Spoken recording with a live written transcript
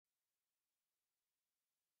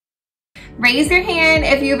Raise your hand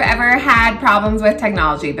if you've ever had problems with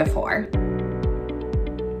technology before.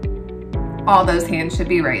 All those hands should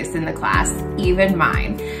be raised in the class, even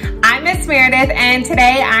mine. I'm Miss Meredith, and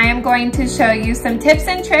today I am going to show you some tips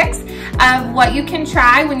and tricks of what you can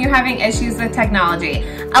try when you're having issues with technology.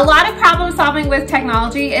 A lot of problem solving with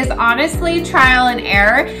technology is honestly trial and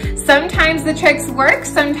error. Sometimes the tricks work,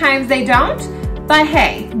 sometimes they don't, but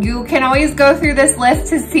hey, you can always go through this list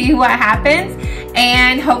to see what happens,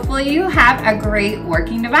 and hopefully you have a great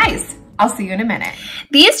working device. I'll see you in a minute.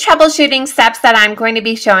 These troubleshooting steps that I'm going to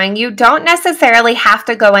be showing you don't necessarily have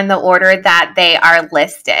to go in the order that they are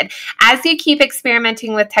listed. As you keep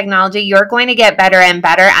experimenting with technology, you're going to get better and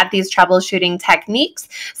better at these troubleshooting techniques.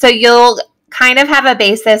 So you'll kind of have a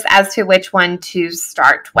basis as to which one to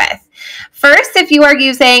start with. First, if you are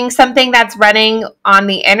using something that's running on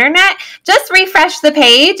the internet, just refresh the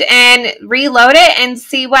page and reload it and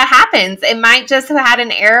see what happens. It might just have had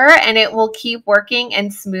an error and it will keep working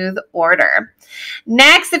in smooth order.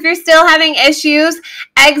 Next, if you're still having issues,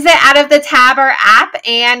 exit out of the tab or app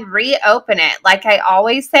and reopen it. Like I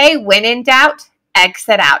always say, when in doubt,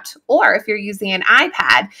 exit out. Or if you're using an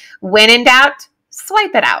iPad, when in doubt,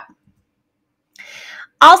 swipe it out.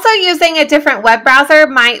 Also, using a different web browser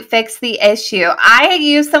might fix the issue. I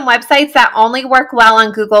use some websites that only work well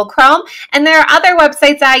on Google Chrome, and there are other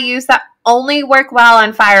websites I use that only work well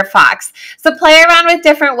on Firefox. So play around with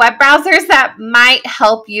different web browsers that might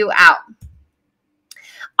help you out.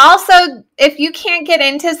 Also, if you can't get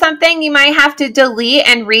into something, you might have to delete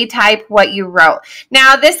and retype what you wrote.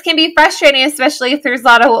 Now, this can be frustrating, especially if there's a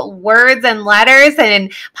lot of words and letters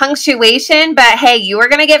and punctuation, but hey, you are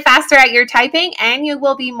going to get faster at your typing and you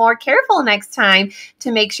will be more careful next time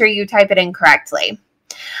to make sure you type it in correctly.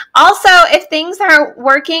 Also, if things aren't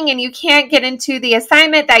working and you can't get into the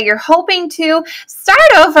assignment that you're hoping to, start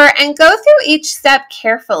over and go through each step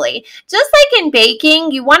carefully. Just like in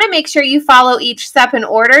baking, you want to make sure you follow each step in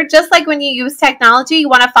order. Just like when you use technology, you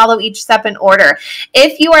want to follow each step in order.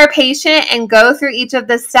 If you are patient and go through each of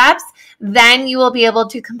the steps, then you will be able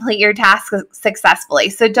to complete your task successfully.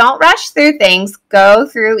 So don't rush through things. Go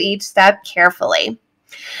through each step carefully.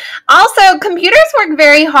 Also, computers work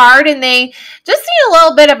very hard and they just need a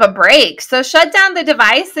little bit of a break. So shut down the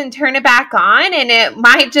device and turn it back on and it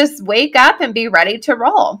might just wake up and be ready to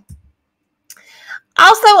roll.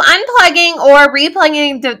 Also, unplugging or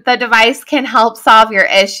replugging the device can help solve your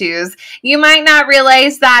issues. You might not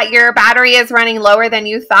realize that your battery is running lower than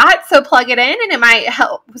you thought, so plug it in and it might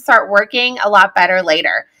help start working a lot better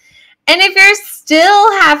later. And if you're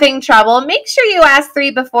still having trouble, make sure you ask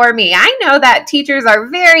 3 before me. I know that teachers are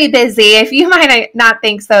very busy. If you might not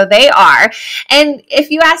think so, they are. And if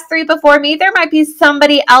you ask 3 before me, there might be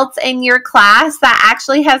somebody else in your class that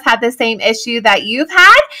actually has had the same issue that you've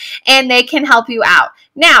had, and they can help you out.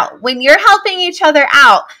 Now, when you're helping each other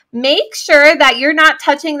out, make sure that you're not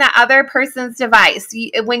touching that other person's device.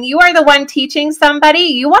 When you are the one teaching somebody,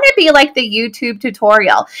 you want to be like the YouTube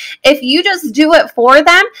tutorial. If you just do it for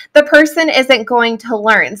them, the person isn't going to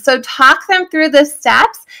learn. So talk them through the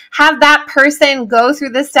steps. Have that person go through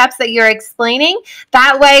the steps that you're explaining.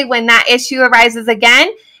 That way, when that issue arises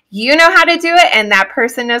again, you know how to do it and that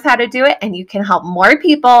person knows how to do it, and you can help more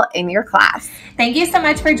people in your class. Thank you so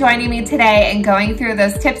much for joining me today and going through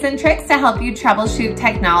those tips and tricks to help you troubleshoot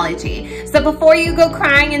technology. So before you go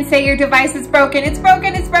crying and say your device is broken, it's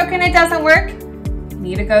broken, it's broken, it doesn't work, you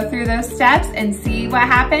need to go through those steps and see what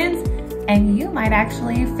happens, and you might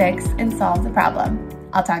actually fix and solve the problem.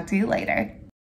 I'll talk to you later.